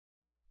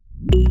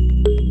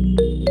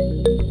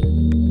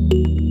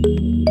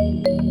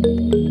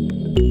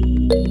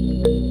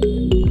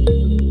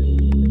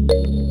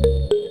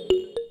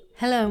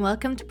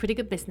welcome to Pretty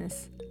Good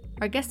Business.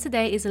 Our guest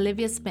today is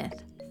Olivia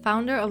Smith,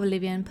 founder of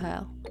Olivia and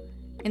Pearl.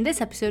 In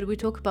this episode, we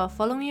talk about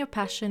following your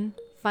passion,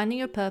 finding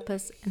your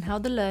purpose, and how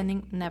the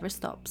learning never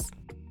stops.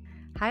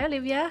 Hi,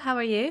 Olivia. How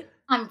are you?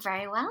 I'm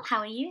very well. How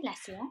are you,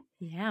 Lesia?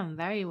 Yeah, I'm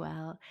very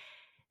well.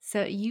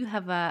 So you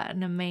have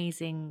an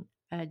amazing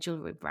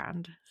jewelry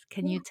brand.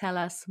 Can you tell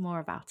us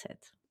more about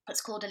it? It's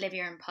called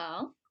Olivia and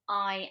Pearl.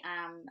 I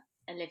am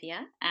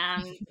Olivia,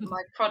 and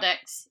my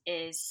product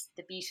is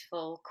the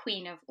beautiful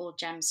Queen of all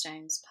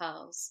gemstones,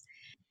 pearls.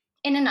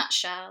 In a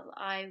nutshell,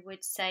 I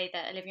would say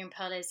that Olivia and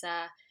Pearl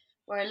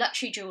we're a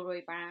luxury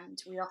jewelry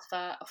brand. We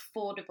offer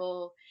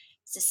affordable,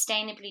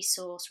 sustainably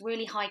sourced,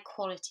 really high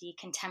quality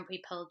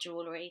contemporary pearl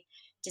jewelry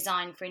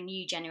designed for a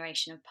new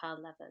generation of pearl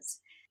lovers.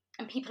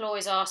 And people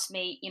always ask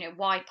me,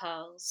 why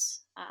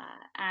pearls?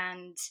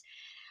 And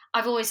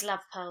I've always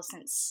loved pearls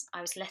since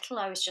I was little.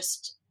 I was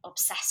just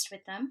obsessed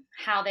with them,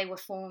 how they were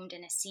formed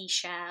in a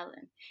seashell,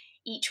 and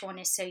each one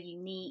is so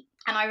unique.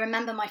 And I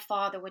remember my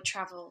father would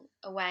travel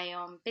away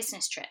on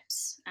business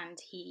trips and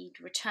he'd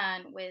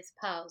return with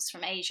pearls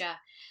from Asia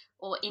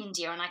or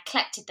India, and I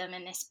collected them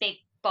in this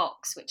big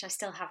box, which I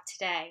still have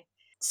today.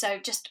 So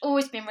just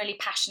always been really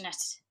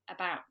passionate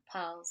about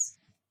pearls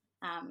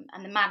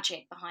and the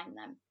magic behind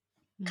them.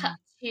 Cut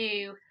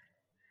to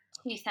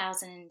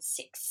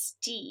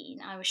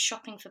 2016, I was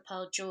shopping for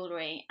pearl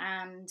jewellery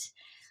and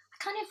I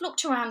kind of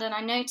looked around and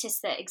I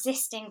noticed that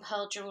existing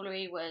pearl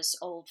jewellery was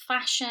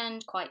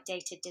old-fashioned, quite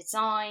dated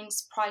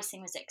designs,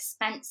 pricing was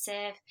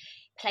expensive,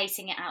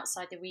 placing it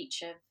outside the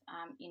reach of,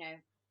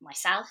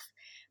 myself,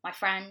 my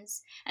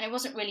friends, and it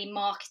wasn't really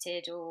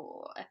marketed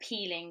or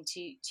appealing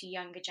to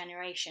younger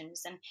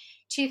generations. And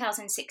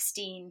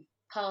 2016,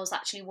 pearls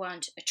actually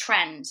weren't a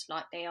trend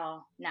like they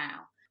are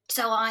now.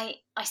 So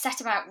I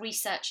set about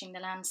researching the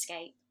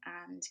landscape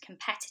and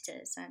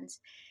competitors, and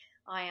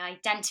I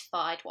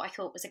identified what I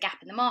thought was a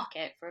gap in the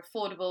market for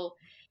affordable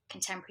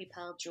contemporary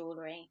pearl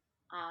jewellery.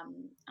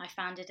 I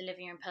founded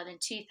Olivia and Pearl in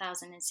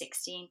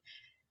 2016,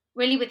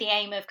 really with the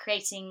aim of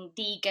creating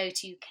the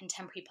go-to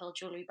contemporary pearl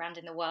jewellery brand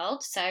in the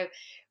world. So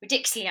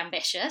ridiculously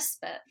ambitious,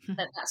 but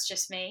that's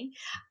just me.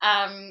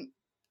 And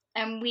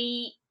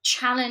we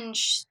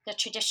challenged the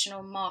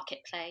traditional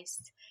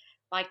marketplace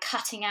by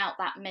cutting out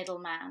that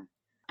middleman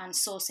and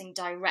sourcing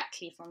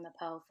directly from the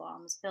pearl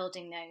farms,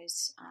 building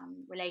those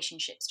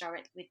relationships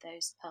directly with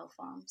those pearl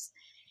farms.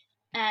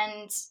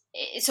 And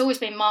it's always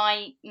been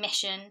my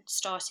mission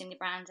starting the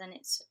brand, and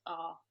it's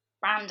our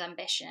brand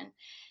ambition,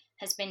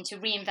 has been to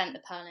reinvent the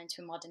pearl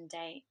into a modern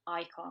day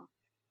icon.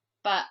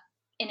 But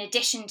in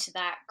addition to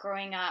that,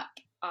 growing up,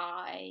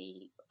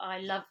 I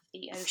love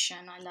the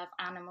ocean, I love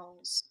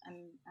animals,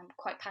 and I'm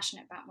quite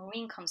passionate about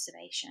marine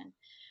conservation.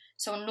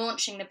 So on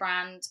launching the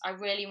brand, I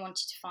really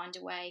wanted to find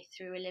a way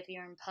through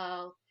Olivia and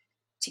Pearl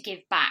to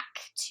give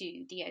back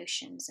to the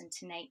oceans and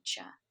to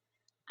nature.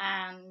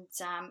 And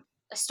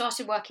I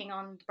started working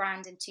on the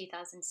brand in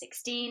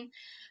 2016,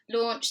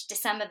 launched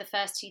December the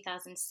 1st,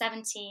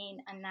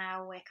 2017, and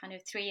now we're kind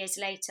of 3 years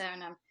later,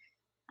 and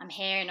I'm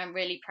here, and I'm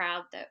really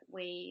proud that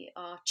we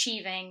are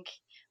achieving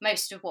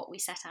most of what we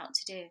set out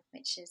to do,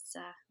 which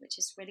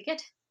is really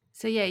good.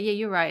 So yeah,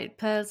 you're right.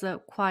 Pearls are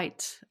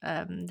quite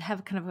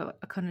have kind of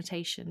a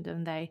connotation,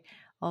 don't they,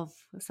 of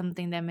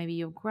something that maybe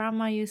your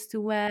grandma used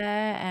to wear,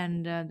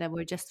 and that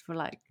were just for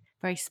like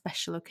very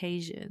special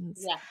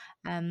occasions. Yeah.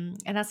 And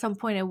at some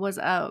point, it was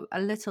a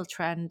little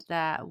trend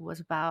that was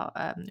about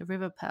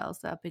river pearls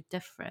that are a bit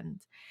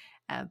different,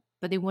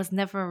 but it was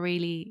never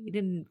really, it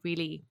didn't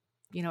really,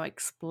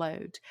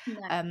 explode.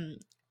 No.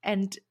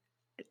 And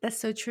that's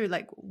so true.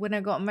 Like when I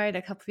got married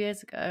a couple of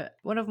years ago,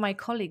 one of my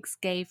colleagues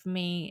gave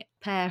me a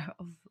pair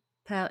of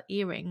pearl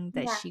earring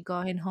that Yeah. she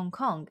got in Hong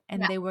Kong,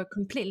 and Yeah. they were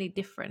completely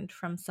different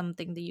from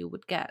something that you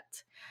would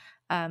get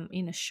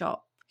in a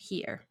shop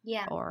here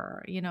Yeah.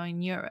 or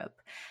in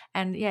Europe.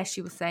 And yeah,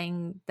 she was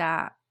saying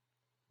that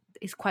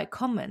it's quite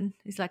common.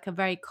 It's like a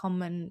very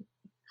common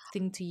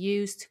thing to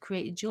use to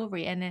create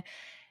jewelry, and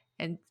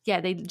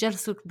yeah, they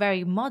just look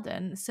very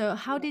modern. So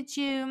how did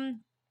you?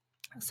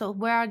 So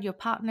where are your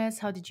partners?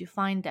 How did you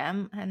find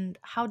them? And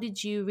how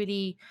did you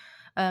really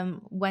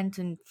went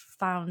and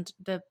found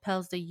the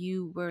pearls that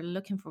you were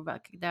looking for?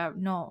 Like they're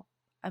not,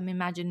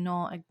 imagine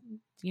not,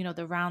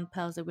 the round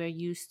pearls that we're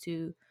used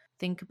to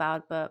think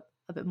about, but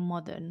a bit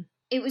modern.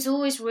 It was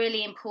always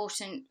really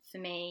important for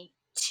me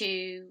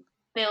to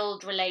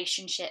build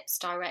relationships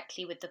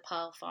directly with the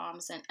pearl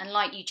farms. And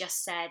like you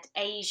just said,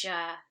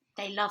 Asia,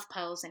 they love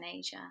pearls in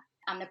Asia.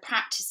 And the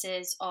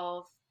practices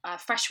of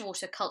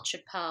freshwater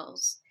cultured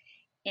pearls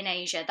in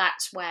Asia,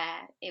 that's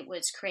where it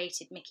was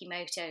created.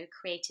 Mikimoto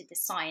created the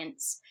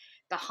science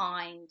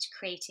behind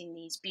creating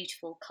these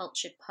beautiful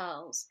cultured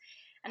pearls.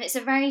 And it's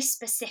a very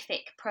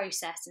specific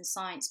process and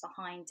science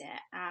behind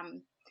it.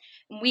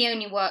 We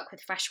only work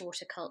with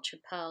freshwater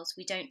cultured pearls.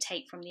 We don't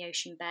take from the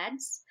ocean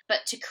beds.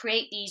 But to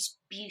create these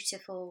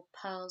beautiful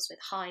pearls with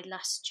high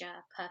luster,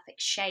 perfect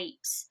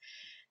shapes,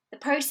 the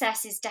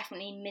process is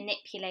definitely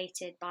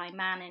manipulated by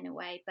man in a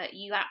way, but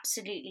you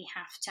absolutely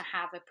have to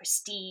have a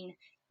pristine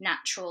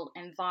natural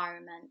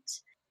environment.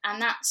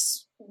 And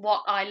that's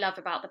what I love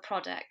about the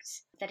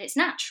product, that it's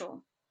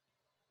natural,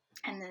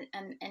 and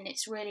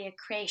it's really a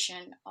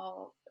creation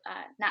of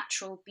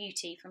natural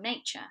beauty from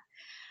nature.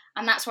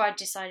 And that's why I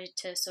decided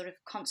to sort of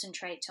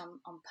concentrate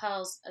on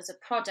pearls as a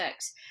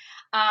product.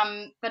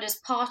 But as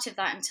part of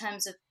that, in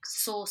terms of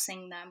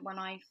sourcing them, when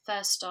I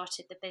first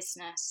started the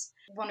business,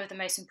 one of the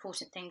most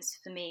important things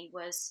for me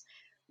was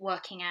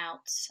working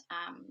out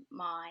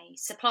my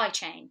supply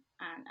chain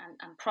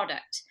and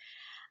product.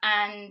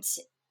 And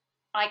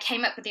I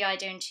came up with the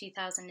idea in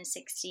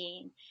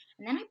 2016,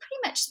 and then I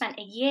pretty much spent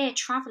a year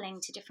traveling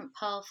to different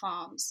pearl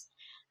farms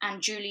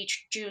and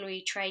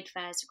jewelry trade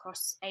fairs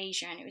across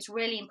Asia. And it was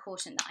really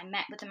important that I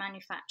met with the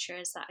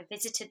manufacturers, that I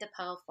visited the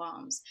pearl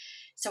farms,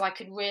 so I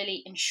could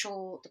really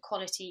ensure the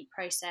quality,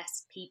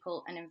 process,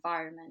 people, and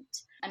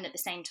environment. And at the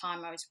same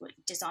time, I was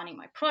designing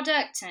my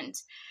product and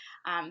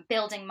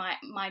building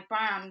my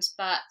brand.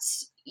 But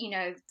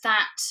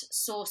that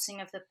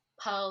sourcing of the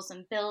pearls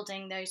and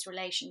building those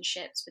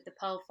relationships with the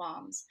pearl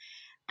farms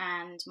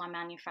and my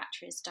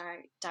manufacturers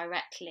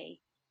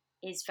directly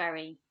is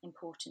very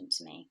important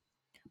to me.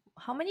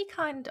 How many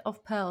kind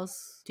of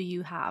pearls do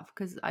you have?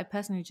 Because I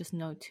personally just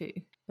know two,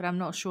 but I'm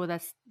not sure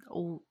that's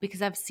all,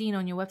 because I've seen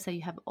on your website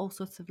you have all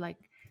sorts of, like,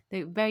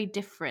 they're very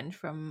different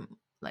from,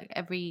 like,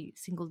 every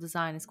single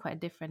design is quite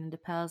different and the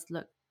pearls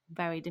look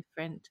very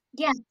different.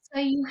 Yeah,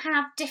 so you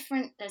have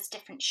there's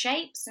different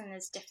shapes and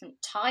there's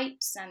different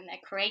types, and they're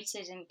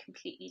created in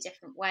completely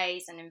different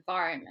ways and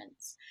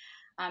environments.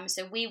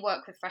 So we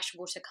work with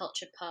freshwater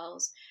cultured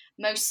pearls,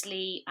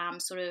 mostly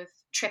sort of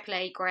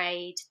AAA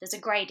grade. There's a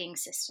grading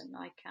system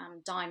like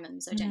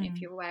diamonds. I don't know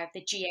if you're aware of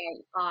the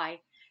GAI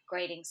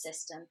grading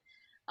system.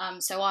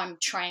 So I'm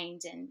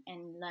trained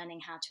in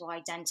learning how to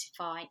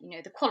identify,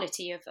 the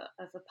quality of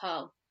a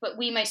pearl. But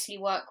we mostly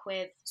work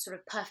with sort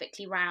of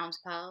perfectly round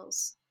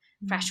pearls,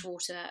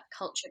 freshwater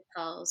cultured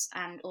pearls,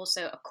 and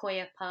also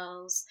Akoya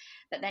pearls.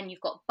 But then you've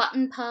got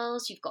button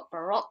pearls, you've got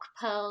baroque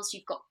pearls,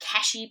 you've got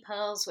keshi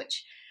pearls,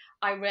 which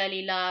I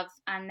really love,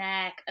 and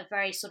they're a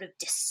very sort of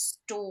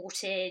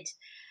distorted,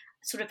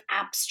 sort of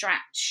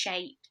abstract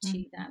shape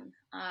to them.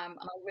 And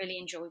I really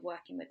enjoy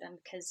working with them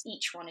because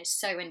each one is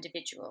so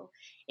individual.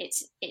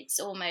 It's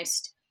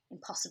almost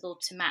impossible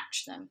to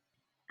match them.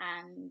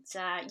 And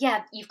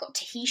you've got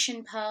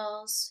Tahitian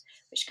pearls,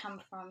 which come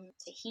from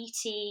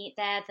Tahiti.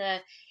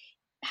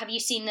 Have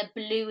you seen the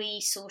bluey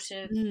sort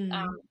of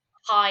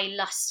high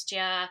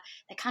luster?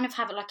 They kind of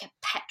have like a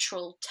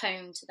petrol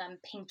tone to them,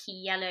 pinky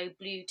yellow,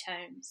 blue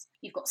tones.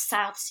 You've got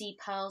South Sea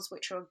pearls,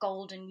 which are a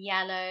golden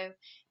yellow.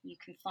 You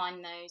can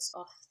find those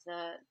off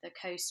the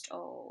coast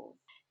of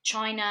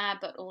China,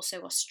 but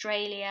also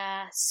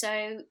Australia.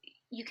 So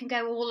you can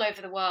go all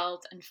over the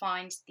world and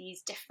find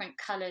these different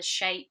colours,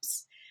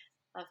 shapes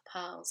of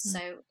pearls. So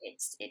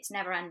it's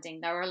never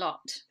ending. There are a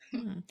lot.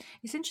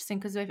 It's interesting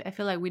because I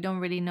feel like we don't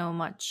really know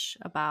much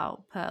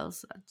about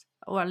pearls,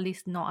 or at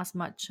least not as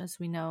much as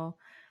we know,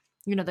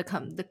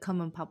 the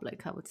common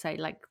public, I would say,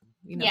 like,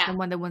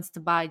 someone that wants to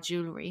buy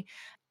jewelry.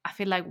 I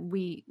feel like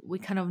we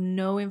kind of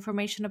know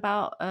information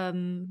about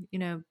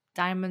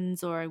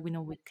diamonds, or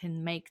we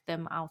can make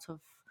them out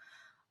of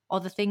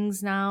other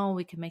things now.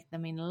 We can make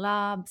them in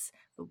labs,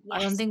 but I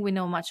don't think we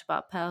know much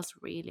about pearls,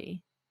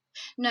 really.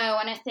 No,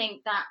 and I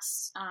think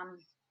that's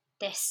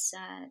this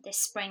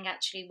spring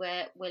actually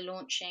we're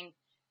launching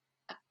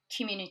a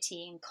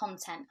community and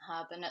content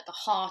hub, and at the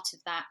heart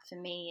of that for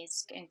me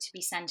is going to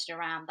be centered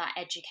around that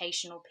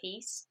educational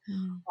piece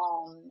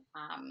on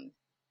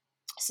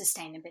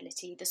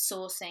sustainability, the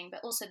sourcing,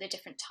 but also the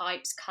different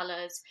types,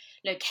 colors,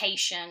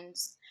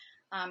 locations.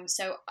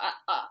 So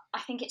I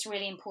think it's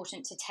really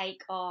important to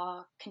take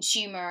our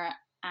consumer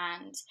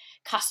and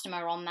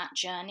customer on that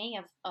journey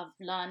of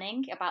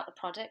learning about the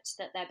product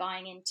that they're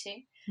buying into.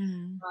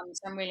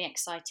 So I'm really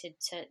excited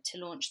to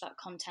launch that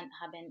content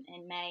hub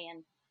in May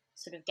and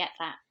sort of get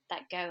that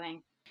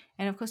going.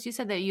 And of course, you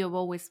said that you've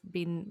always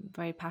been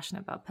very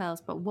passionate about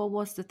pearls, but what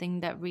was the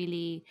thing that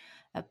really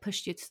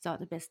pushed you to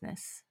start the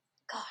business?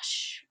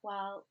 Gosh,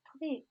 well,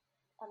 probably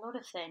a lot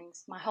of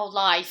things. My whole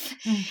life,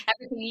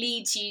 everything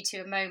leads you to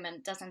a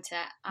moment, doesn't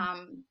it?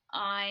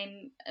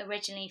 I'm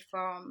originally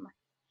from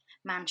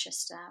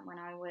Manchester. When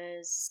I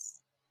was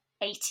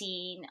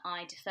 18,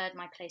 I deferred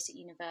my place at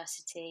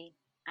university,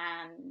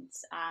 and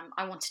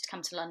I wanted to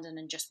come to London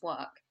and just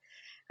work.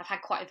 I've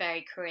had quite a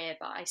varied career,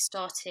 but I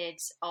started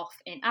off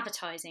in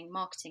advertising,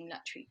 marketing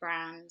luxury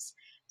brands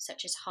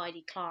such as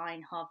Heidi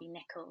Klein, Harvey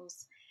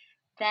Nichols.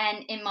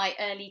 Then in my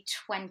early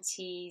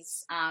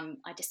 20s,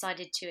 I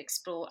decided to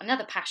explore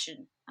another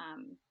passion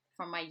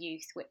from my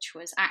youth, which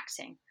was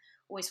acting.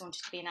 Always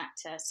wanted to be an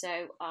actor,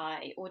 so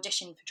I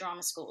auditioned for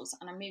drama schools,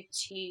 and I moved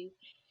to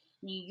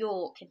New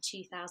York in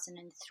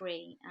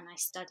 2003, and I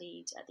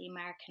studied at the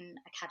American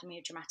Academy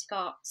of Dramatic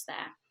Arts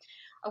there.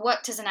 I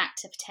worked as an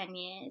actor for 10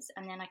 years,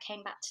 and then I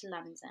came back to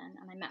London,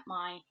 and I met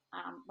my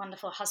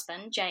wonderful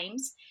husband,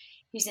 James,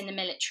 who's in the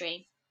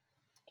military.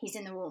 He's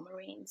in the Royal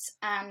Marines.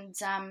 And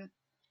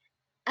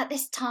at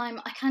this time,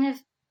 I kind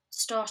of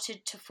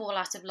started to fall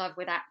out of love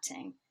with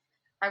acting.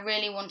 I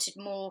really wanted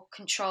more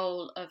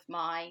control of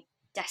my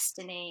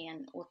destiny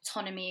and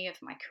autonomy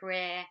of my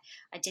career.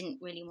 I didn't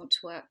really want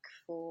to work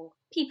for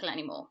people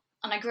anymore.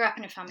 And I grew up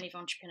in a family of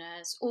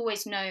entrepreneurs,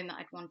 always known that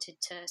I'd wanted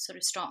to sort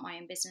of start my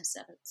own business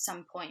at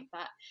some point,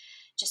 but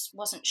just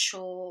wasn't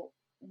sure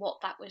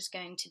what that was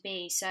going to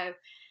be. So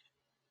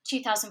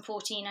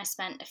 2014, I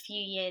spent a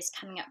few years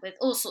coming up with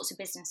all sorts of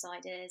business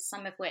ideas,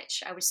 some of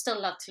which I would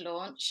still love to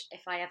launch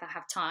if I ever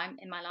have time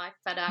in my life.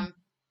 But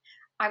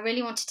I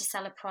really wanted to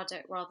sell a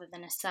product rather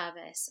than a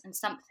service, and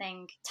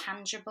something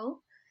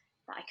tangible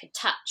that I could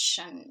touch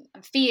and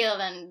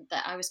feel and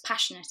that I was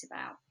passionate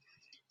about.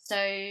 So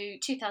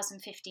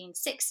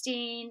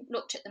 2015-16,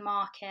 looked at the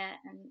market,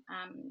 and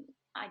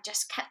I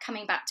just kept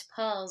coming back to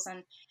pearls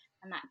and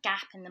that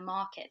gap in the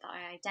market that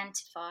I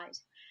identified.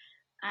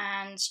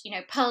 And,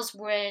 pearls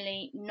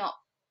really not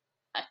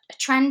a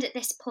trend at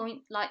this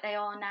point like they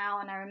are now.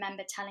 And I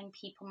remember telling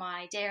people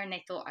my idea and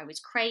they thought I was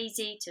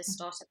crazy to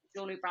start a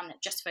jewellery brand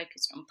that just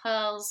focused on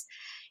pearls.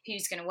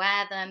 Who's going to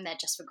wear them? They're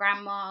just for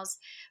grandmas.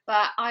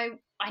 But I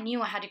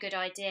knew I had a good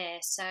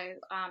idea. So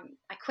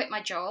I quit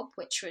my job,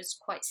 which was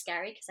quite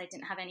scary because I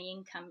didn't have any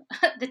income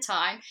at the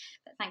time.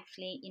 But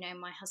thankfully,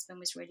 my husband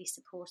was really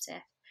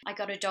supportive. I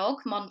got a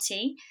dog,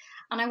 Monty,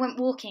 and I went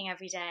walking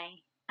every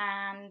day.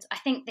 And I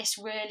think this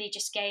really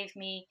just gave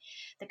me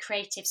the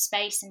creative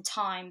space and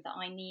time that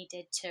I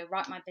needed to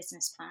write my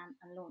business plan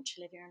and launch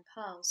Olivia and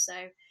Pearls.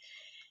 So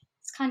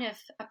it's kind of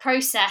a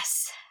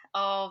process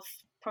of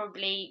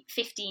probably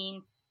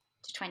 15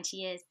 to 20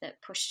 years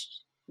that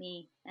pushed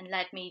me and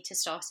led me to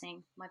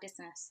starting my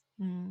business.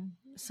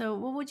 So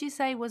what would you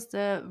say was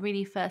the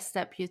really first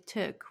step you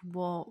took?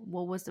 What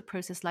was the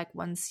process like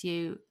once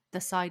you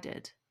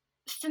decided?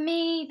 For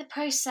me, the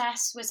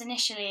process was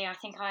initially, I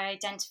think I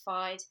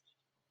identified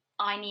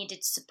I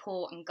needed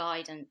support and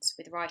guidance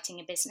with writing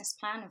a business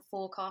plan and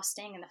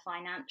forecasting and the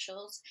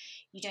financials.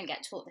 You don't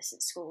get taught this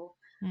at school,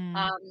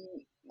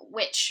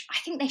 which I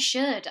think they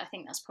should. I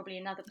think that's probably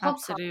another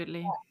podcast.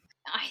 Absolutely.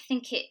 I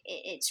think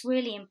it's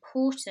really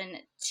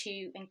important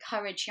to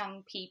encourage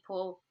young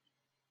people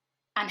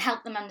and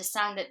help them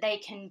understand that they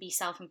can be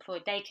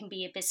self-employed. They can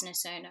be a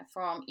business owner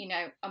from,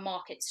 a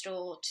market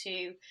store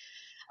to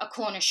a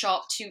corner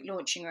shop to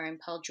launching your own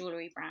pearl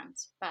jewellery brand.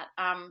 But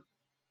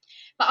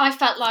I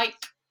felt like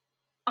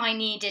I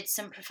needed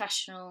some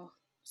professional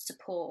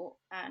support,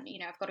 and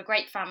I've got a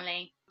great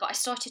family, but I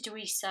started to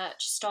research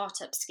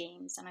startup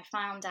schemes and I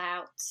found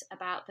out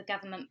about the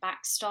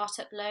government-backed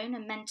startup loan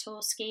and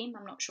mentor scheme.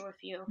 I'm not sure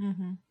if you're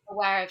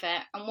aware of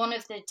it. And one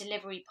of the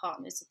delivery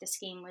partners of the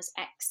scheme was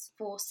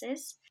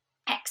X-Forces.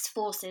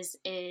 X-Forces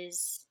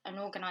is an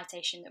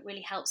organisation that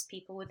really helps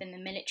people within the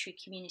military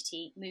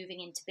community moving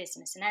into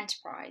business and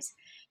enterprise.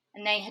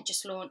 And they had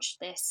just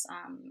launched this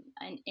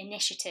an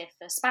initiative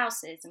for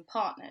spouses and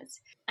partners.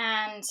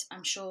 And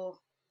I'm sure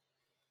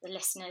the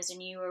listeners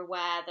and you are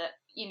aware that,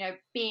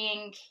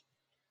 being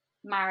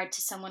married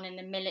to someone in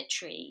the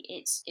military,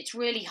 it's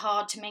really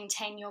hard to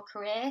maintain your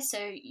career.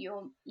 So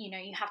you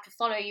have to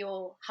follow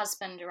your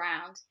husband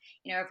around,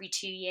 every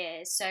 2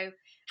 years. So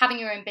having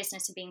your own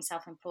business and being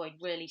self-employed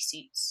really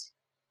suits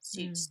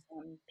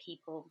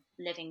people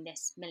living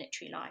this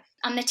military life.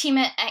 And the team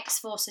at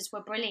X-Forces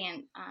were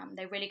brilliant.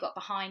 They really got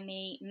behind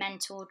me,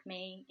 mentored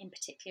me, in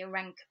particular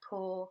Ren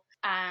Kapoor,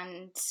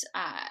 and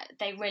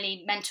they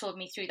really mentored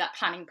me through that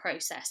planning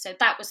process. So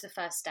that was the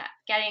first step,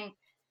 getting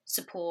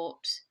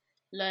support,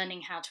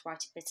 learning how to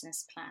write a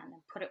business plan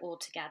and put it all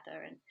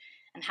together,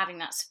 and having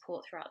that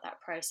support throughout that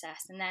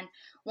process. And then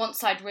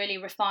once I'd really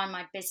refined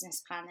my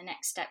business plan, the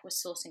next step was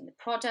sourcing the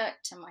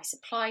product and my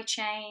supply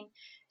chain.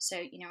 So,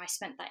 I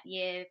spent that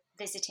year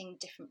visiting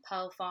different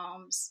pearl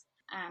farms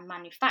and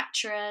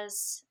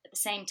manufacturers, at the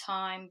same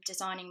time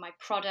designing my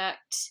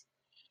product,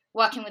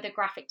 working with a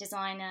graphic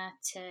designer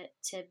to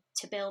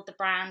build the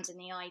brand and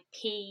the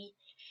IP.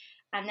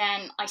 And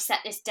then I set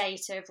this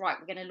date of, right,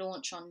 we're going to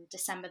launch on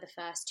December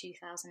the 1st,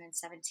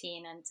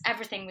 2017. And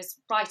everything was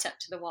right up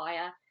to the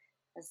wire,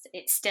 as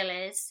it still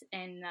is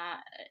in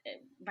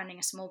running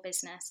a small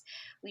business.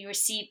 We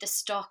received the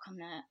stock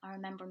I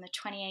remember on the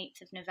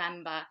 28th of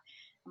November.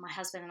 And my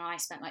husband and I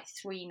spent like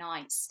 3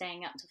 nights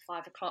staying up till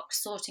 5 o'clock,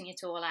 sorting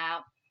it all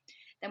out.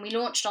 Then we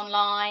launched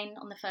online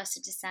on the 1st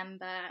of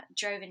December,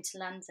 drove into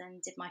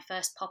London, did my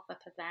first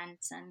pop-up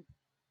event, and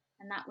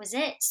that was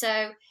it.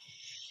 So,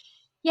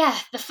 yeah,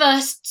 the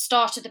first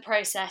start of the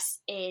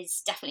process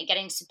is definitely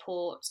getting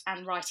support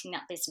and writing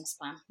that business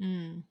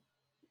plan.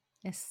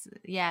 Yes,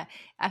 yeah.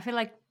 I feel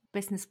like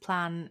business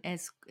plan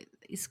is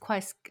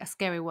quite a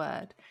scary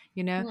word,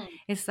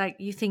 It's like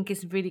you think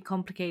it's really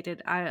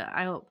complicated.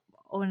 I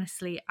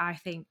honestly, I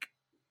think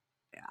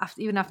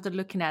even after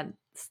looking at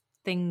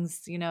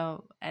things,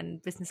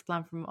 and business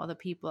plan from other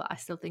people, I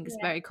still think it's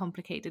very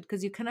complicated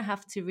because you kind of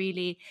have to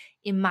really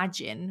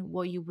imagine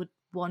what you would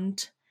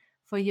want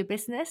for your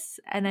business.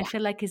 And I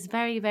feel like it's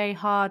very, very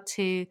hard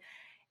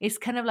it's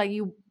kind of like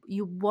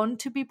you want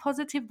to be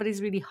positive, but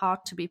it's really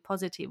hard to be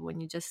positive when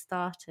you just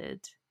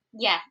started.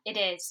 Yeah, it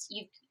is.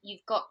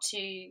 You've got to,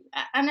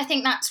 and I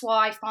think that's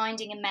why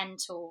finding a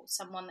mentor,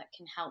 someone that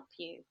can help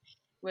you,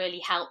 really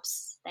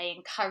helps. They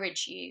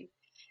encourage you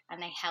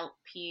and they help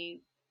you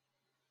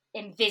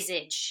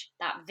envisage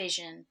that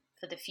vision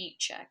for the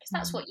future, because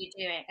that's what you're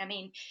doing. I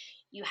mean,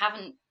 you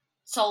haven't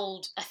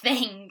sold a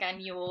thing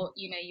and you're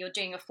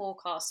doing a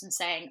forecast and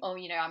saying, oh,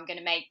 I'm going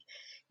to make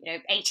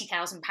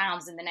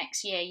 £80,000 in the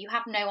next year. You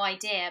have no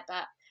idea,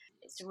 but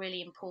it's a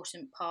really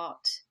important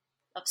part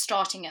of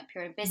starting up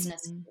your own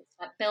business. Mm. It's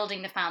like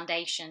building the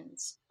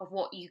foundations of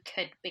what you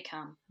could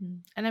become.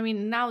 And I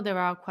mean, now there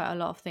are quite a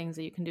lot of things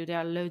that you can do. There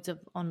are loads of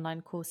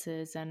online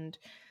courses, and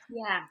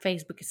Yeah.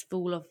 Facebook is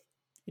full of,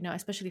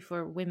 especially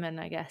for women,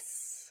 I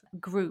guess,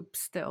 groups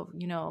still,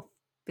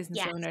 business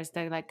Yes. owners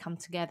that like come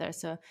together.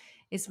 So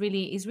it's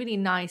really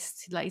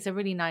nice to, like, it's a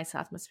really nice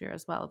atmosphere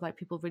as well. Like,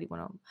 people really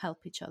want to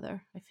help each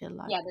other, I feel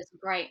like. Yeah, there's a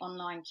great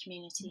online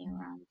community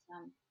around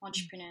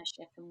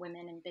entrepreneurship and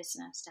women in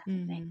business,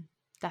 definitely.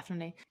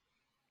 Definitely.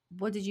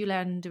 What did you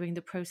learn during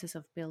the process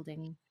of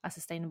building a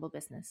sustainable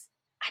business?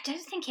 I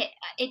don't think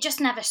it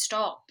just never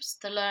stops.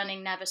 The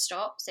learning never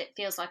stops. It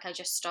feels like I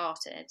just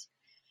started.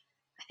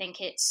 I think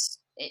it's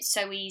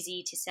so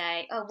easy to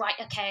say, oh, right,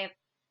 okay,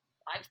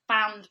 I've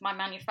found my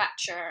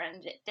manufacturer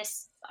and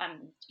this,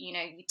 you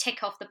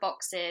tick off the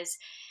boxes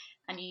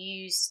and you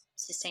use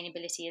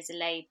sustainability as a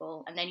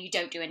label, and then you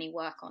don't do any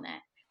work on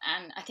it.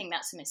 And I think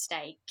that's a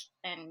mistake.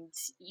 And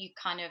you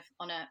kind of,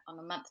 on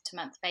a month to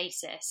month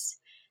basis,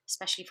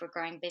 especially for a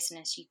growing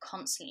business, you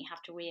constantly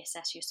have to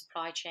reassess your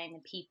supply chain, the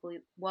people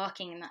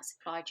working in that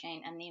supply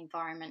chain and the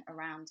environment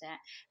around it,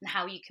 and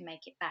how you can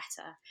make it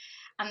better.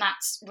 And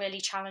that's really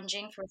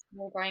challenging for a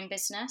small growing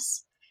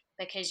business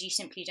because you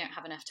simply don't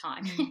have enough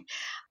time.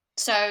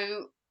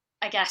 So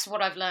I guess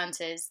what I've learned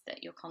is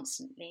that you're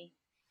constantly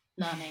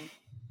learning.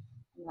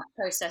 And that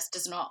process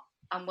does not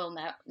and will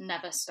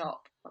never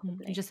stop,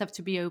 probably. You just have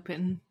to be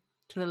open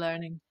to the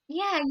learning.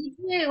 Yeah, you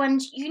do.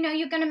 And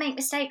you're going to make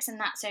mistakes, and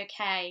that's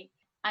okay.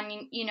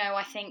 And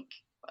I think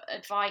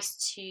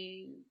advice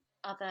to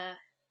other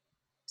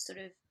sort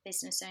of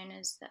business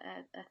owners that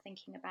are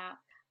thinking about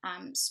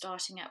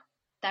starting up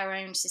their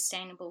own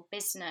sustainable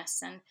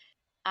business, and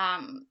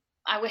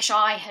I wish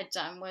I had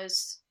done,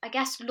 was, I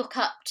guess, look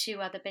up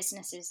to other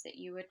businesses that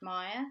you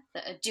admire,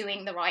 that are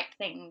doing the right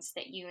things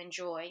that you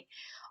enjoy.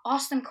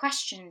 Ask them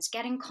questions,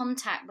 get in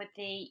contact with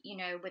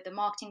with the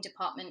marketing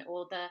department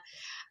or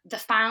the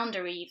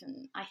founder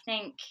even. I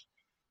think,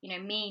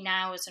 me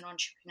now as an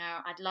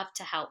entrepreneur, I'd love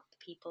to help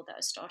people that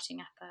are starting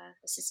up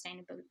a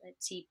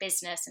sustainability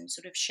business and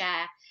sort of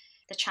share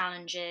the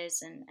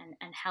challenges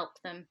and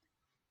help them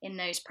in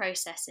those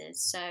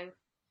processes. So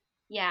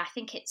yeah, I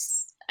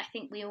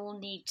think we all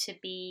need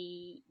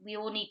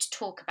to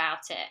talk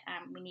about it,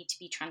 and we need to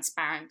be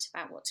transparent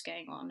about what's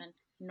going on and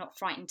not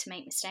frightened to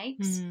make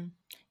mistakes.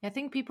 I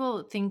think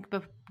people think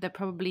they're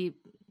probably,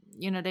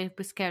 they'd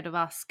be scared of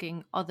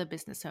asking other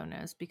business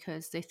owners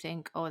because they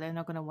think, oh, they're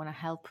not going to want to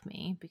help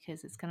me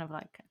because it's kind of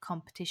like a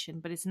competition,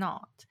 but it's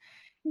not.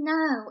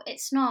 No,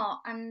 it's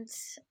not, and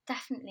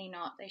definitely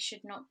not. They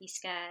should not be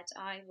scared.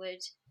 I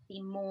would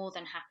be more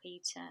than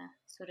happy to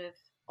sort of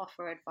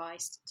offer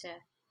advice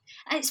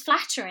and it's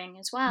flattering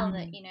as well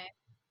that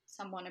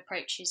someone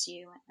approaches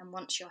you and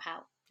wants your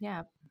help.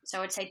 Yeah.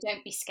 So I'd say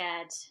don't be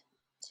scared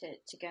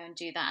to go and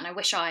do that. And I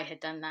wish I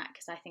had done that,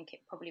 because I think it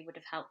probably would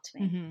have helped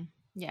me.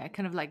 Yeah,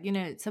 kind of like,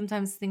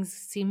 sometimes things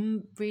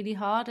seem really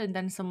hard and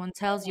then someone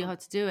tells you how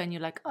to do it and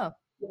you're like, oh.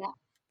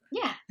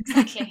 Yeah,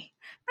 exactly.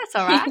 That's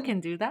all right, I can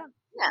do that.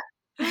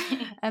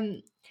 Yeah.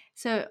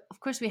 So, of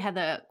course, we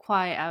had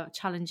quite a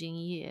challenging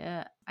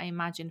year. I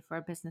imagine for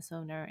a business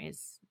owner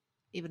is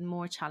even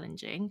more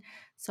challenging.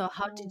 So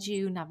how did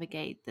you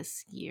navigate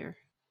this year?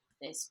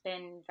 It's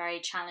been very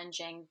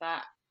challenging,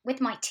 but with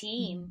my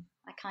team,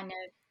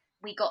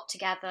 we got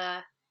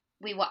together,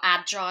 we were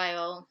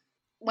agile.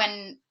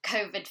 When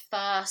COVID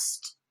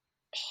first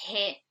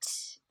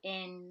hit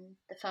in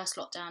the first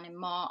lockdown in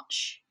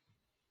March,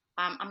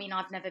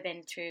 I've never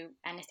been through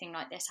anything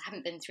like this. I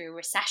haven't been through a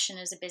recession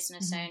as a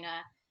business owner.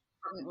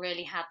 I haven't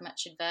really had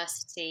much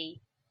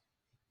adversity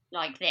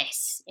like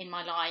this in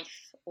my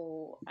life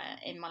or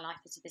in my life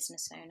as a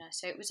business owner.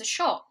 So it was a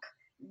shock.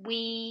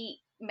 We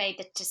made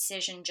the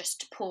decision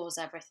just to pause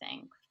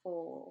everything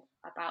for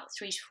about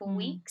 3 to 4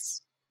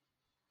 weeks,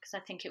 because I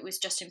think it was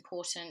just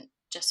important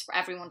just for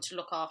everyone to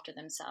look after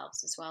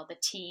themselves as well, the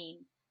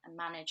team, and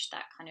manage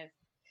that kind of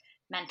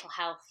mental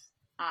health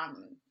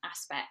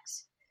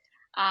aspect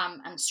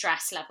and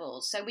stress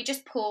levels. So we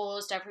just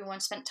paused. Everyone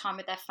spent time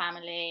with their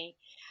family.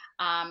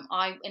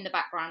 In the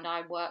background,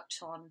 I worked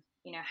on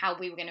how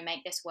we were going to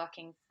make this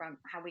working from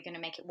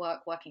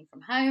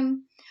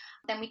home.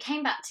 Then we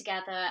came back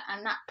together,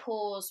 and that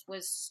pause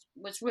was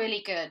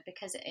really good,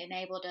 because it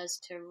enabled us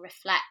to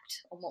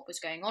reflect on what was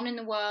going on in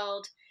the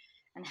world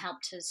and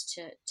helped us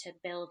to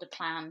build a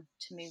plan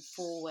to move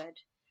forward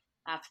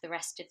for the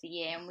rest of the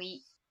year. And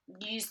we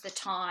used the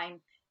time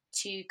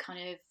to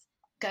kind of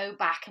go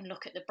back and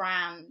look at the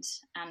brand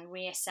and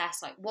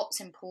reassess, like, what's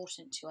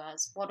important to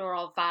us, what are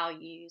our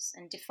values,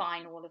 and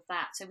define all of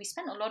that. So we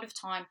spent a lot of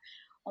time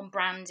on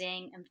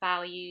branding and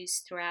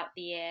values throughout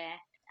the year.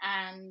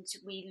 and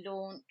when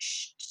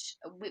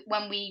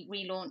we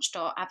relaunched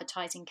our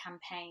advertising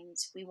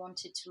campaigns, we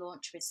wanted to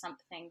launch with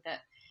something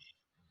that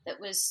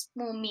was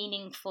more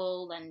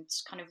meaningful and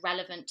kind of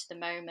relevant to the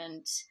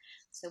moment.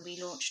 So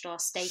we launched our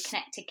Stay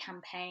Connected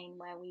campaign,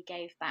 where we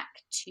gave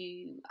back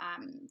to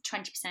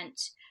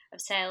 20%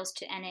 of sales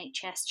to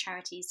NHS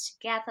charities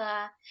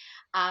together.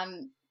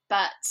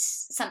 But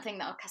something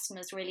that our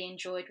customers really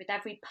enjoyed, with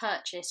every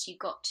purchase, you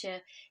got to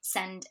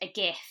send a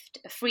gift,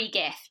 a free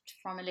gift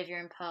from Olivia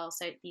and Pearl.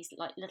 So these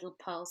like little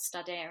pearl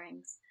stud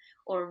earrings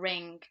or a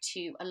ring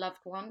to a loved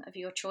one of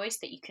your choice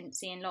that you couldn't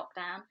see in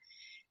lockdown.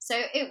 So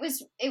it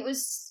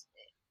was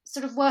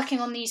sort of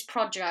working on these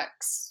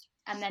projects,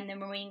 and then the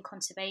marine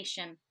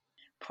conservation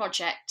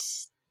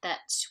project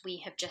that we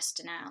have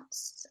just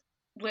announced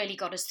really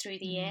got us through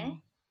the year.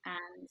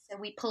 And so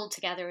we pulled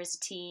together as a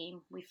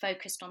team. We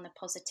focused on the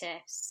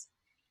positives.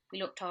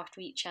 We looked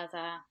after each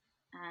other,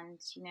 and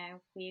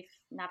we've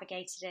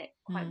navigated it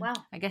quite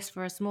well. I guess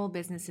for a small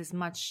business, it's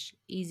much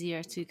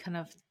easier to kind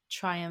of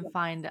try and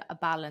find a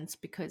balance,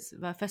 because,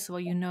 well, first of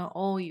all,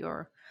 all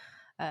your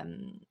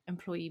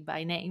employee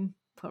by name,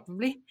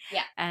 probably.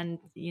 Yeah. And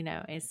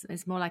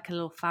it's more like a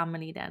little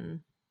family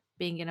than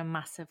being in a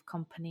massive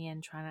company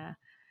and trying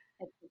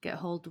to get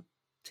hold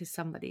to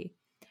somebody.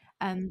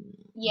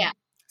 Yeah.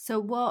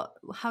 So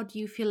how do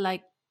you feel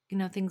like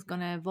things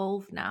gonna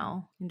evolve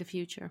now in the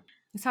future?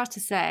 It's hard to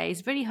say.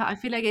 It's really hard. I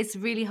feel like it's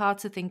really hard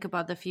to think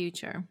about the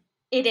future.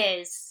 It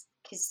is,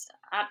 because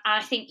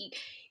I think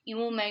we've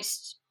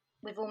almost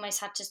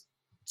had to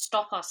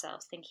stop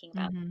ourselves thinking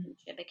about the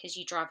future, because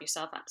you drive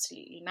yourself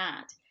absolutely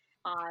mad.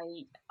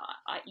 I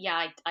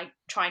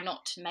try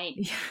not to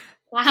make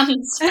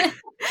plans.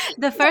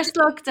 The first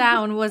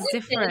lockdown was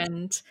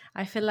different.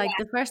 I feel like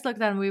the first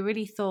lockdown, we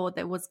really thought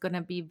that was going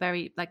to be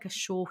very like a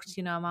short,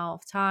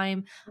 amount of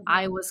time.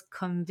 I was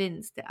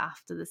convinced that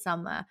after the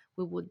summer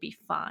we would be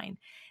fine.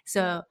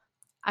 So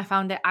I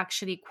found it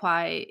actually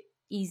quite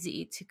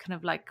easy to kind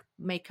of like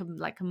make a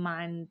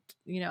mind,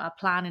 a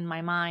plan in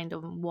my mind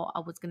of what I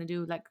was going to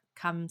do like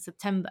come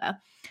September.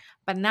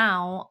 But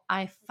now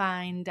I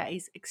find that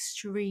it's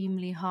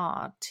extremely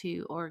hard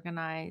to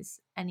organize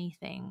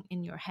anything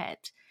in your head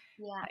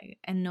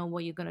and know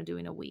what you're going to do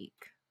in a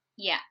week.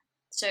 Yeah.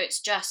 So it's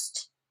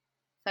just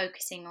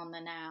focusing on the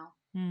now.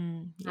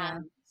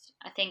 I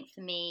think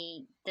for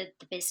me, the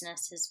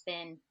business has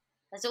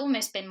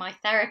almost been my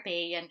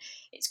therapy, and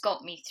it's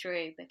got me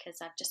through, because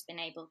I've just been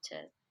able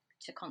to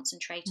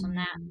concentrate on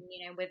that. And,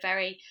 we're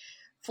very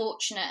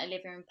fortunate,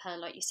 Olivia and Pearl,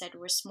 like you said,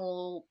 we're a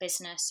small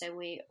business, so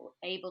we're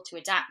able to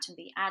adapt and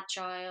be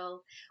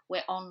agile.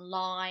 We're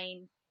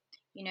online.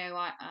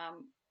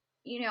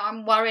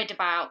 I'm worried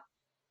about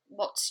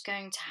what's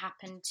going to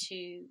happen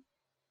to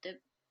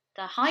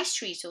the high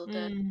street or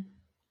the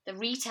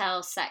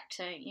retail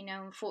sector.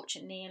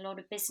 Unfortunately, a lot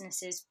of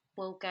businesses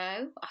will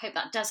go. I hope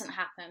that doesn't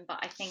happen, but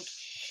I think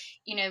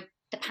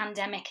the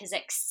pandemic has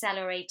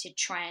accelerated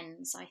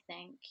trends. I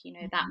think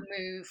that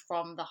move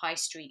from the high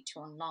street to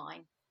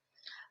online.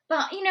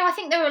 But I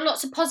think there are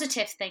lots of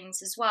positive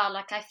things as well.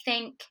 Like, I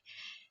think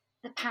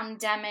the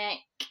pandemic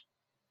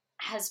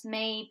has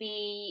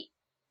maybe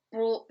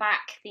brought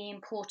back the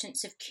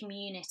importance of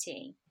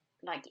community,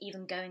 like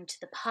even going to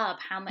the pub,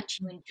 how much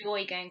you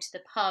enjoy going to the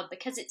pub,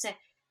 because it's a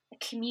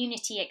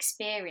community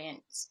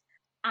experience.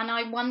 And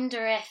I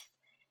wonder if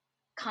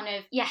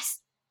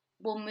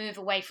we'll move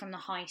away from the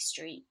high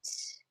street,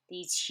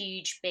 these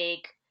huge,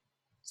 big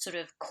sort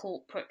of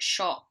corporate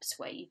shops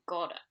where you've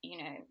got,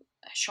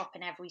 a shop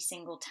in every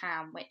single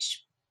town,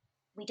 which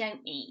we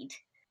don't need.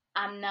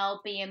 And there'll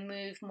be a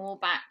move more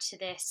back to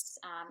this.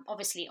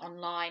 Obviously,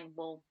 online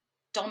will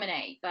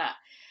dominate, but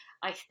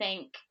I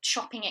think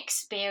shopping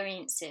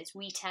experiences,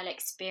 retail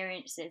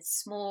experiences,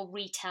 small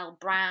retail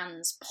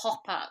brands,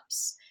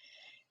 pop-ups,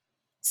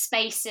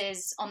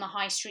 spaces on the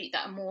high street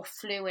that are more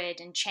fluid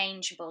and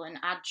changeable and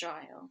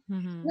agile.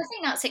 And I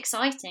think that's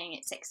exciting.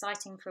 It's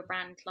exciting for a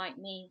brand like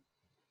me,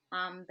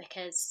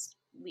 because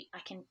I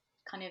can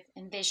kind of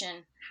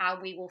envision how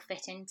we will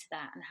fit into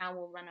that and how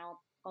we'll run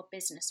our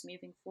business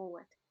moving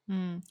forward.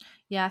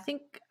 Yeah,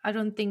 I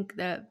don't think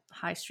the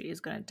high street is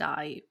going to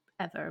die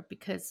ever,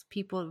 because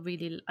people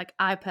really, like,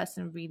 I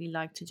personally really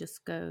like to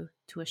just go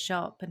to a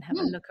shop and have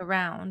a look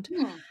around.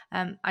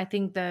 I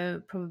think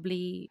though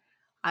probably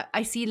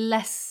I see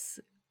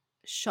less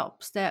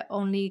shops that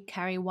only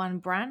carry one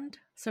brand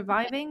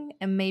surviving,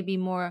 and maybe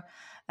more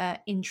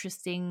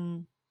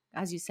interesting,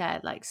 as you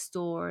said, like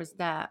stores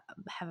that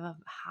have a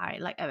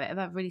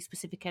really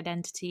specific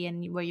identity,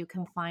 and where you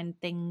can find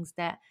things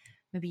that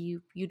maybe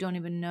you don't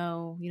even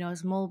know,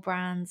 small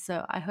brands.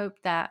 So I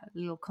hope that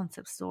little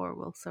concept store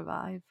will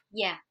survive.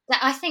 Yeah,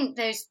 I think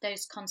those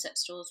concept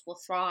stores will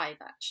thrive,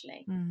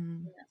 actually.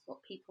 That's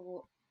what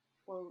people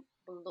will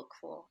look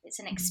for. It's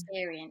an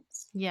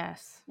experience.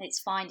 Yes. It's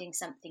finding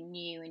something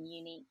new and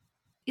unique.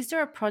 Is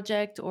there a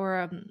project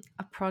or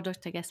a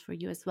product, I guess, for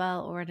you as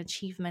well, or an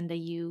achievement that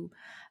you're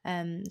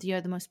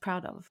the most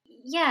proud of?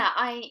 Yeah,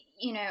 I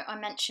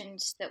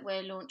mentioned that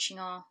we're launching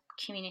our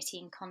community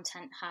and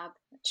content hub,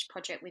 which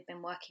project we've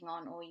been working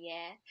on all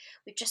year.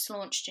 We've just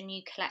launched a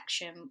new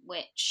collection,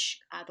 which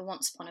the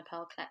Once Upon a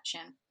Pearl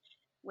collection,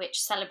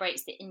 which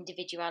celebrates the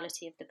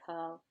individuality of the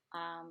pearl.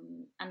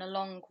 And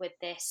along with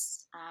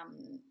this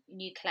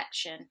new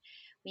collection,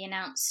 we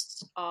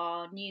announced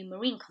our new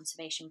marine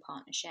conservation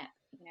partnership.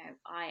 You know,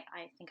 I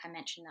think I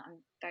mentioned that I'm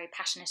very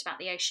passionate about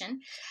the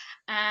ocean,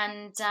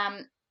 and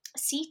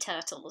sea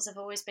turtles have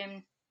always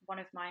been one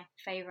of my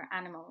favourite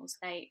animals.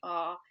 They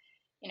are,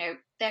 you know,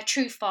 they're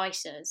true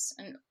fighters,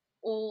 and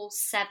all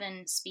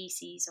 7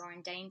 species are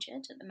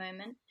endangered at the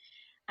moment,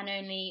 and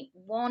only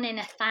 1 in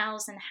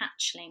 1,000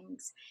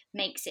 hatchlings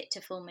makes it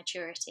to full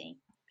maturity.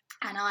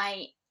 And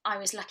I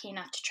was lucky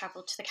enough to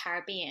travel to the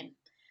Caribbean,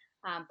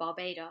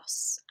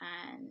 Barbados,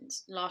 and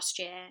last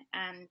year,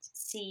 and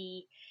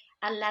see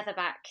a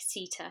leatherback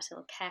sea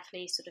turtle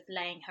carefully sort of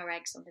laying her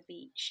eggs on the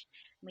beach.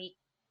 We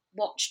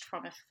watched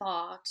from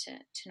afar to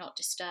not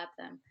disturb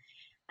them.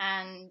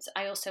 And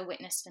I also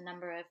witnessed a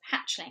number of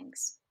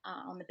hatchlings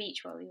on the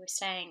beach where we were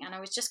staying, and I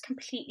was just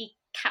completely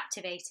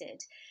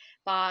captivated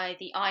by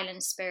the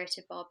island spirit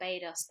of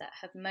Barbados that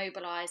have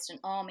mobilised an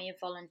army of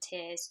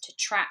volunteers to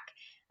track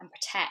and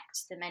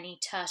protect the many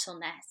turtle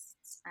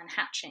nests and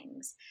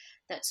hatchlings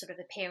that sort of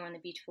appear on the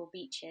beautiful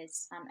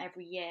beaches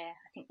every year.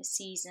 I think the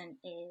season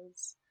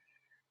is,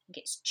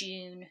 it's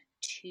June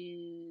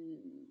to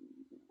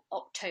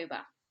October.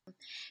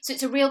 So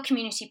it's a real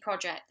community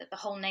project that the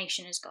whole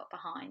nation has got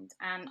behind,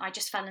 and I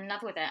just fell in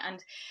love with it.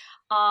 And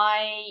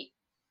I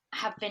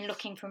have been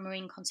looking for a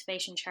marine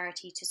conservation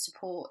charity to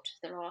support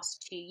the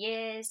last 2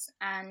 years,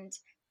 and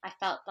I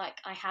felt like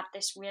I had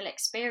this real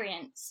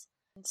experience.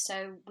 And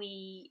so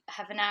we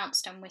have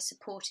announced, and we're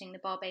supporting the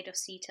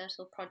Barbados Sea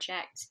Turtle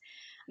Project.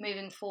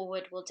 Moving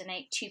forward, we'll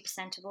donate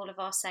 2% of all of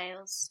our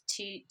sales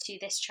to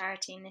this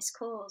charity and this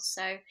cause.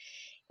 So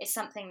it's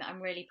something that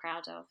I'm really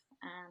proud of,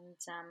 and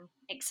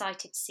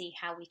excited to see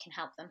how we can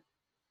help them.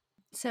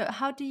 So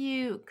how do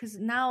you, because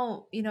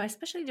now, you know,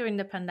 especially during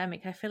the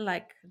pandemic, I feel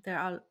like there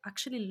are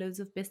actually loads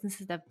of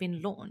businesses that have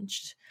been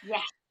launched.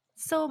 Yeah.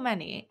 So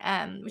many,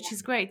 which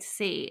is great to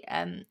see.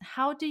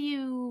 How do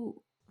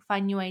you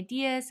find new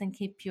ideas and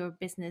keep your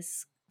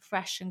business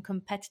fresh and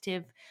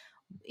competitive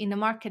in a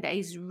market that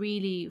is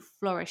really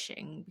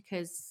flourishing?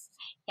 Because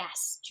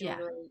yes,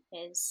 jewellery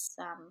is,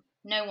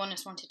 no one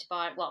has wanted to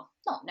buy it. Well,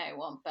 not no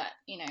one, but,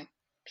 you know,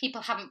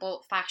 people haven't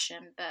bought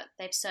fashion, but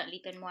they've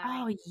certainly been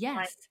wearing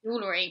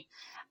jewellery.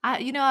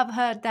 You know, I've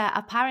heard that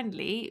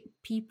apparently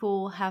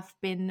people have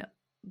been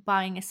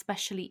buying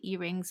especially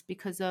earrings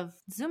because of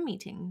Zoom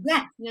meetings.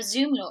 Yeah, your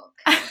Zoom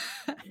look.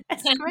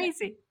 It's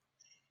crazy.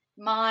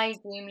 My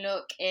Zoom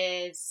look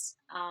is,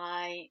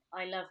 I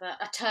love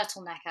a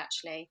turtleneck,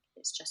 actually.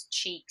 It's just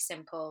chic,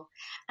 simple,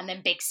 and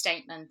then big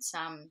statement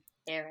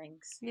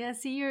earrings. Yeah,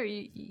 see,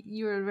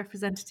 you're a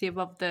representative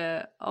of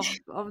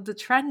the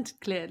trend,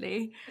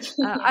 clearly.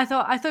 I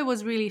thought it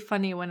was really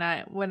funny when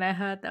I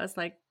heard that. I was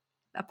like,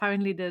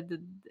 apparently the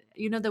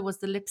you know, there was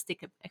the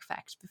lipstick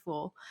effect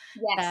before.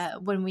 Yes.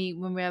 When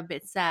we're a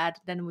bit sad,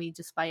 then we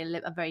just buy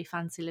a very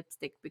fancy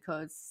lipstick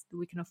because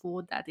we can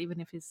afford that, even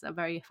if it's a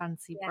very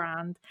fancy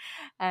brand.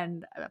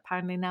 And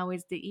apparently now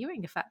is the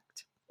earring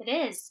effect. It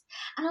is.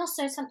 And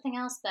also something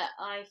else that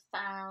I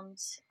found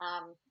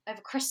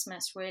over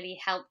Christmas really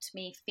helped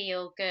me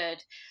feel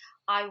good.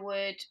 I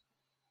would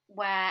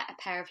wear a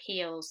pair of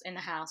heels in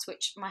the house,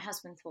 which my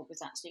husband thought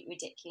was absolutely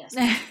ridiculous.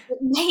 It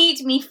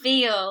made me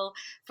feel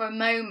for a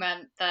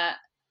moment that,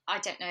 I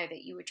don't know,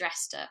 that you were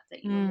dressed up,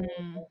 that you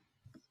were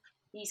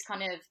these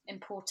kind of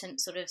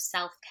important sort of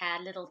self-care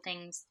little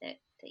things that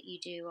you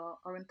do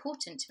are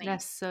important to me.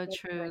 That's so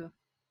true.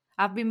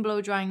 I've been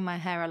blow drying my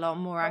hair a lot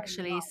more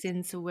actually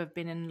since we've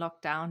been in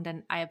lockdown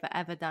than I've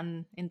ever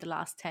done in the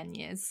last 10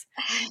 years.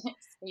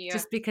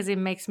 Just because it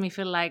makes me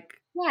feel like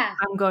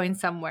I'm going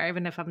somewhere,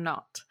 even if I'm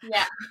not.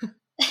 Yeah.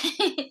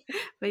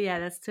 But yeah,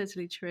 that's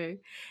totally true.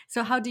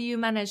 So how do you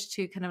manage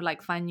to kind of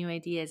like find new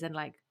ideas and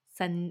like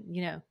send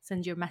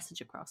your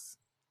message across?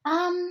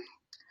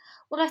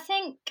 Well, I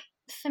think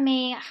for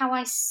me, how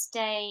I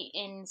stay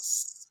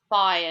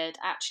inspired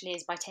actually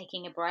is by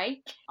taking a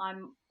break.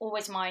 I'm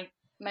always my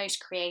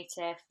most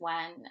creative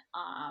when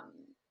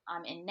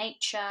I'm in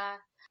nature.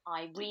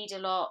 I read a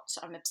lot.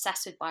 I'm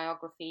obsessed with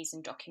biographies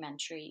and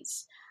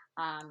documentaries.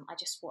 I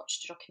just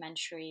watched a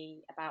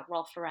documentary about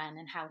Ralph Lauren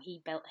and how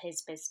he built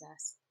his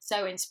business.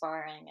 So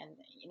inspiring and,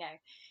 you know,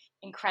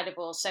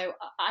 incredible. So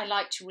I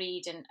like to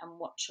read and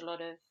watch a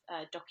lot of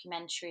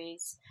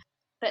documentaries.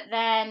 But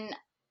then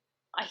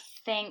I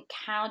think,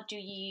 how do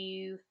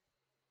you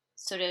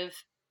sort of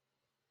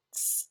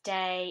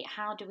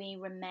how do we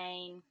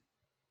remain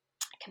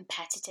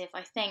competitive?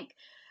 I think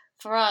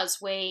for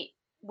us, we're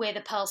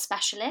the pearl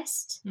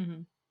specialist.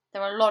 Mm-hmm.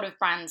 There are a lot of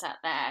brands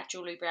out there,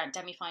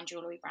 demi-fine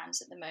jewellery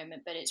brands at the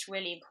moment, but it's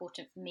really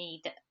important for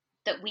me that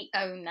we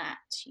own that,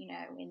 you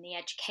know, in the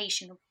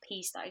educational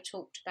piece that I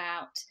talked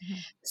about,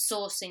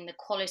 sourcing, the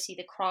quality,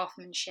 the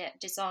craftsmanship,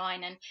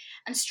 design,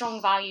 and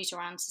strong values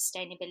around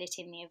sustainability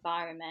in the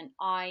environment.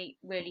 I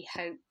really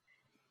hope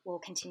will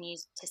continue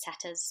to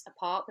set us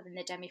apart within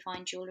the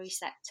demi-fine jewellery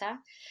sector.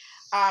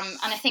 And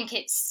I think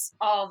it's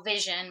our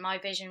vision, my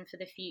vision for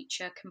the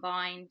future,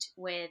 combined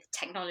with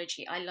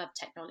technology. I love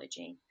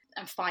technology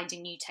and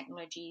finding new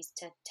technologies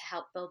to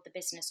help build the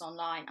business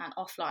online and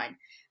offline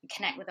and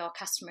connect with our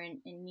customer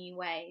in new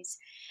ways.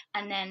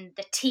 And then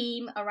the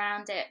team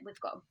around it,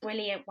 we've got a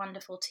brilliant,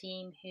 wonderful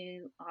team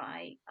who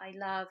I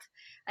love.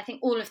 I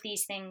think all of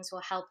these things will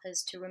help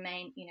us to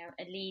remain,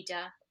 a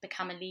leader,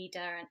 become a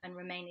leader and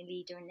remain a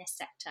leader in this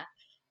sector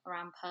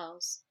around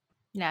pearls.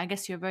 Yeah, I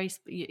guess you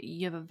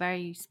have a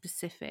very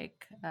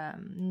specific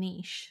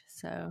niche.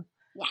 So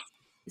yes.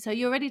 So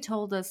you already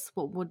told us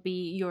what would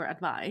be your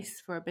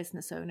advice for a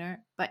business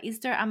owner, but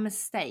is there a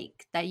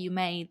mistake that you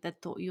made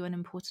that taught you an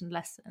important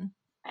lesson?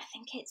 I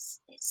think it's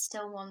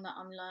still one that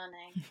I'm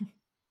learning,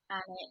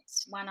 and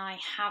it's when I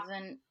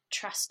haven't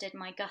trusted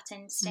my gut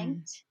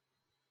instinct.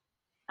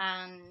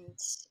 And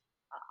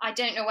I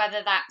don't know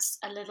whether that's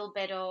a little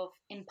bit of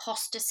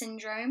imposter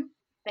syndrome,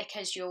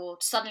 because you're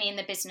suddenly in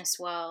the business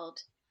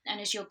world. And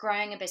as you're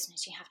growing a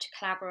business, you have to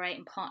collaborate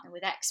and partner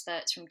with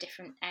experts from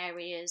different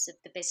areas of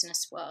the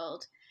business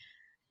world,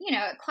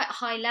 at quite a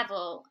high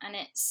level. And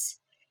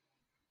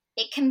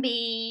it can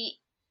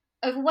be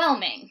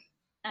overwhelming.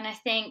 And I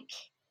think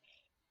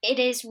it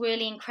is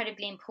really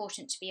incredibly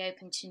important to be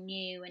open to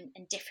new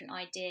and different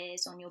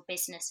ideas on your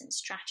business and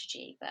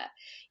strategy. But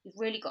you've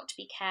really got to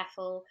be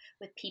careful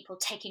with people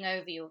taking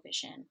over your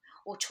vision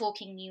or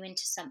talking you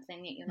into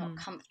something that you're not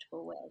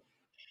comfortable with.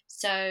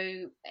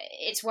 So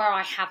it's where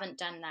I haven't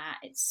done that.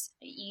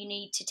 You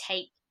need to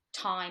take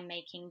time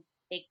making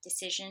big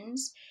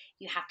decisions.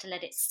 You have to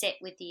let it sit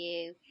with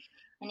you.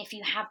 And if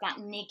you have that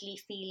niggly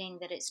feeling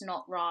that it's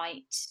not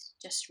right,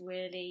 just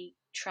really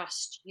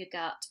trust your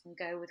gut and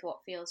go with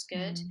what feels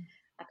good.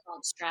 I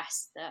can't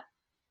stress that,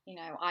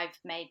 I've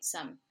made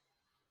some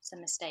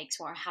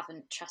mistakes where I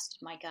haven't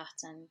trusted my gut.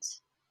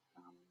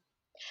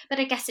 But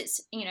I guess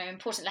it's,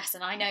 important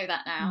lesson. I know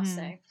that now.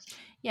 So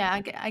yeah,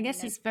 I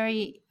guess it's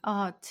very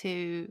hard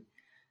to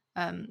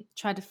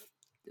try to,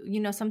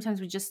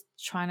 sometimes we're just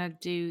trying to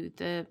do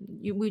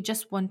we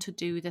just want to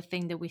do the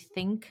thing that we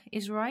think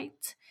is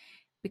right,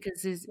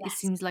 because it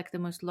seems like the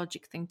most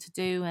logic thing to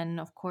do. And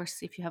of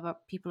course, if you have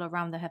people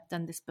around that have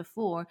done this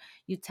before,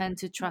 you tend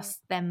to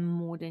trust them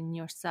more than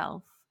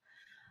yourself.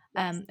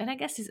 And I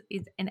guess it's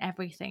in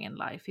everything in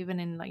life,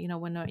 even in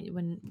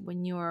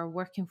when you're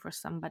working for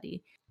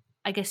somebody.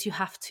 I guess you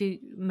have to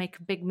make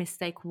a big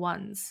mistake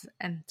once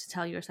and to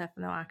tell yourself,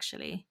 no,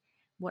 actually,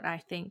 what I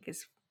think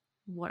is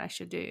what I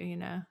should do,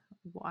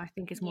 what I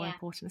think is more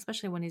important,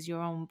 especially when it's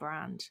your own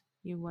brand.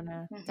 You want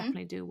to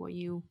definitely do what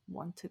you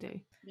want to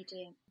do. You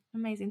do.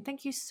 Amazing.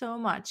 Thank you so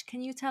much.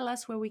 Can you tell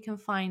us where we can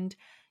find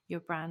your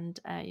brand,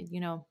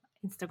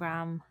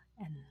 Instagram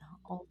and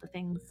all the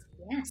things?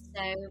 Yes,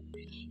 so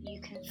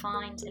you can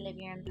find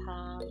Olivia and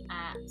Pearl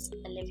at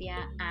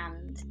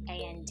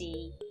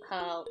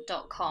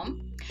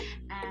oliviaandandpearl.com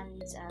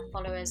and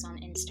follow us on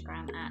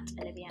Instagram at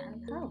Olivia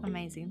and Pearl.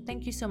 Amazing.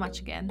 Thank you so much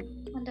again.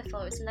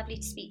 Wonderful. It was lovely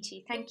to speak to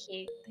you. Thank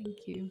you.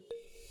 Thank you.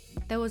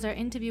 That was our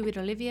interview with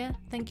Olivia.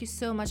 Thank you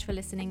so much for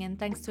listening, and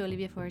thanks to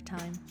Olivia for her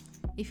time.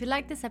 If you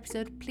like this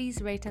episode,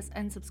 please rate us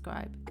and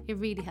subscribe. It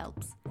really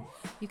helps.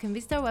 You can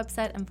visit our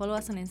website and follow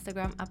us on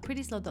Instagram at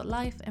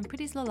prettyslow.life and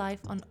prettyslow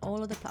life on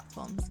all other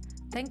platforms.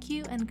 Thank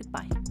you and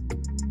goodbye.